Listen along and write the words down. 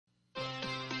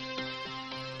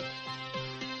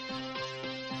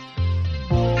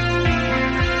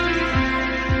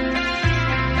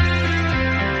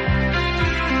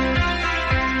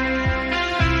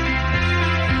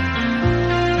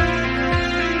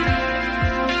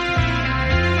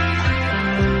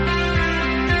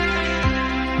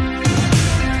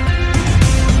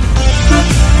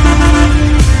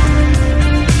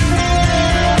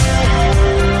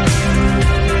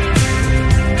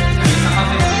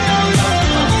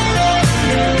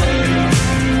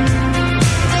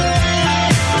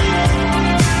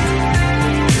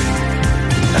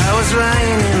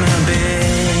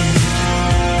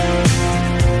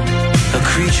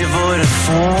such a void of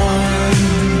form.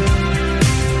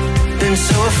 Been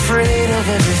so afraid of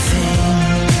everything.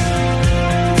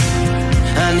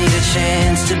 I need a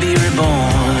chance to be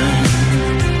reborn.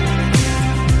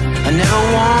 I never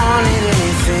wanted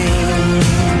anything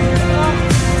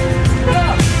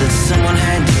that someone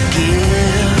had to give.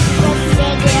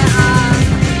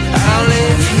 I'll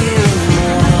live here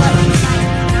anymore.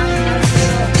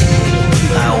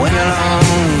 I went along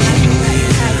with you.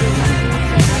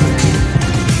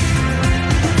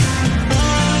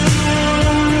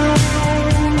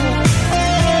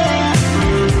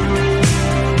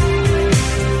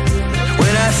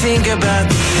 When I think about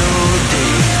the old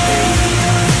days, babe,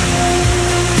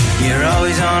 you're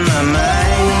always on my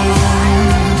mind.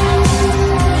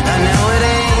 I know it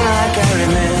ain't like I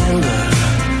remember.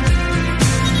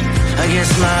 I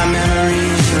guess my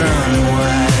memories run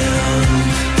wild.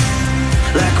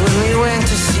 Like when we went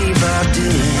to see Bob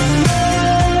Dylan.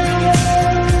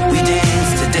 We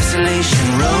danced to Desolation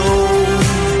Road.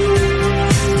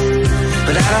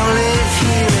 But I don't live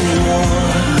here anymore.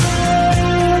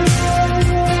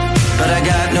 But I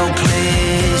got no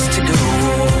place to go.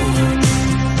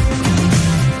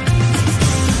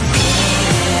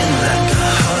 Beating like a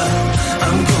heart,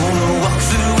 I'm gonna walk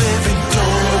through every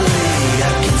doorway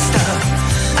I can stop.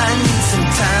 I need some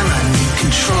time, I need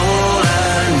control,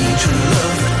 I need your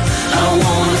love. I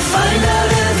wanna find out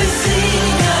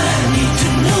everything I need to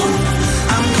know.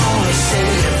 I'm gonna say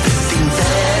everything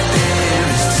that there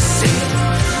is to say.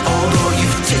 Although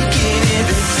you've taken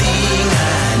everything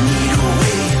I need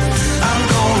away, I'm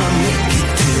gonna make it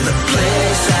to the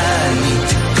place I need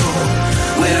to go.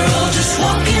 We're all just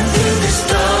walking through this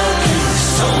darkness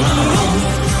on our own.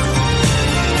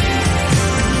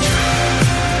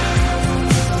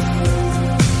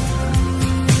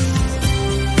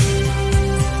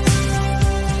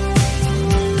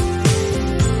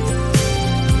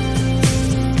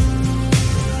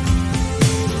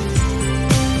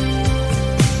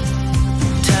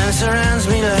 Time surrounds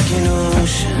me like an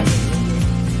ocean.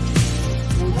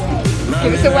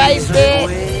 Give us a wave, bit.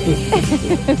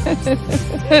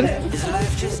 Is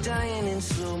life just dying?